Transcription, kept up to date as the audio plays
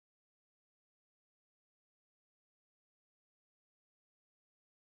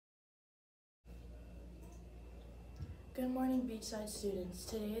Good morning, Beachside students.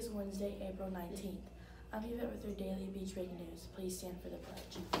 Today is Wednesday, April 19th. I'm Yvette with your daily Beach Break News. Please stand for the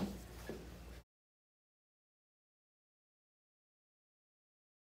pledge.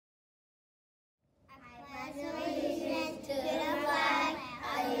 I pledge allegiance to the flag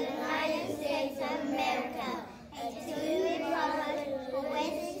of the United States of America and to the republic for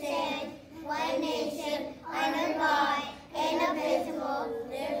which it stands, one nation, under God, indivisible,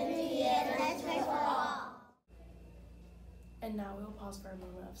 liberty and justice for all. And now we will pause for a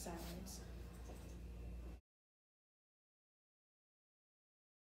moment of silence.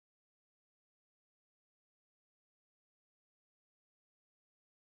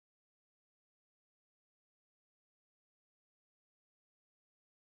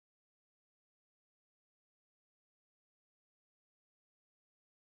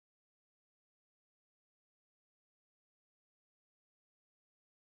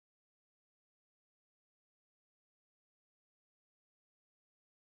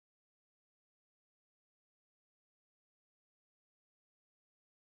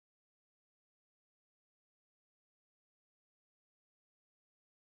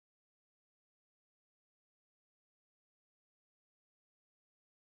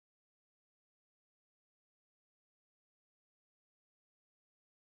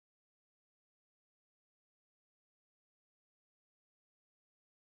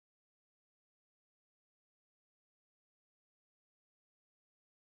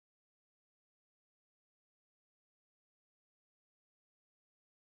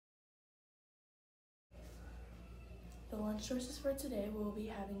 The lunch choices for today will be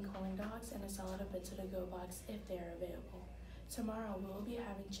having corn dogs and a salad of pizza to go box if they are available. Tomorrow we will be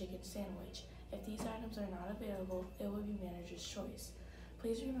having chicken sandwich. If these items are not available, it will be manager's choice.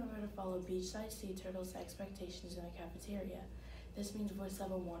 Please remember to follow Beachside Sea Turtles' expectations in the cafeteria. This means voice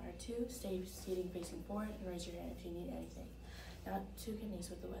level 1 or 2, stay seating facing forward, and raise your hand if you need anything. Now to Kenise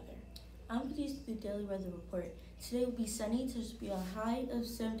with the weather. I'm Kenise with the daily weather report. Today will be sunny to be a high of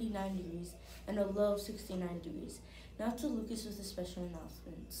 79 degrees and a low of 69 degrees. Now to Lucas with the special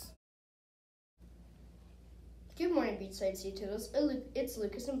announcements. Good morning, Beachside Sea Turtles. It's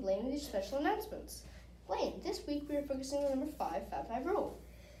Lucas and Blaine with your special announcements. Blaine, this week we are focusing on number 5, Fab Five Rule.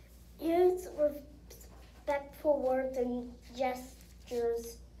 Use respectful words and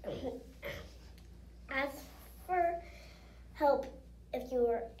gestures. Ask for help if you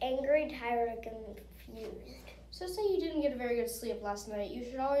are angry, tired, or confused. So say you didn't get a very good sleep last night. You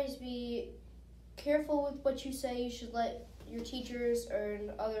should always be careful with what you say. You should let your teachers or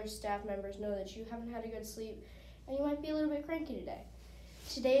other staff members know that you haven't had a good sleep and you might be a little bit cranky today.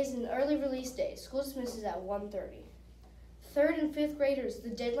 Today is an early release day. School dismisses at 1:30. 3rd and 5th graders, the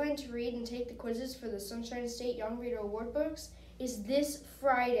deadline to read and take the quizzes for the Sunshine State Young Reader Award books is this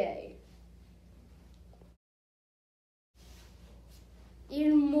Friday.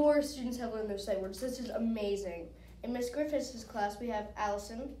 Even more students have learned their sight words. This is amazing. In Miss Griffiths' class, we have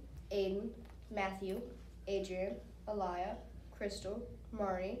Allison, Aiden, Matthew, Adrian, Aliyah, Crystal,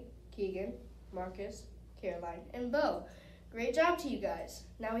 Marnie, Keegan, Marcus, Caroline, and Bo. Great job to you guys.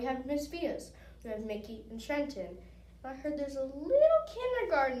 Now we have Miss Vias. We have Mickey and Trenton. I heard there's a little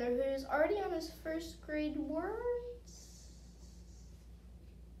kindergartner who's already on his 1st grade words.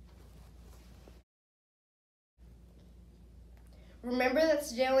 Remember that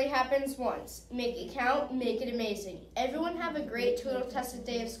today only happens once. Make it count, make it amazing. Everyone have a great total-tastic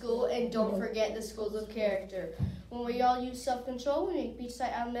day of school, and don't forget the schools of character. When we all use self-control, we make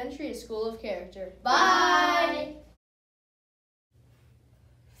Beachside Elementary a school of character. Bye!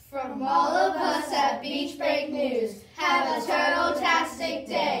 From all of us at Beach Break News, have a turtle-tastic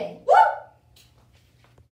day.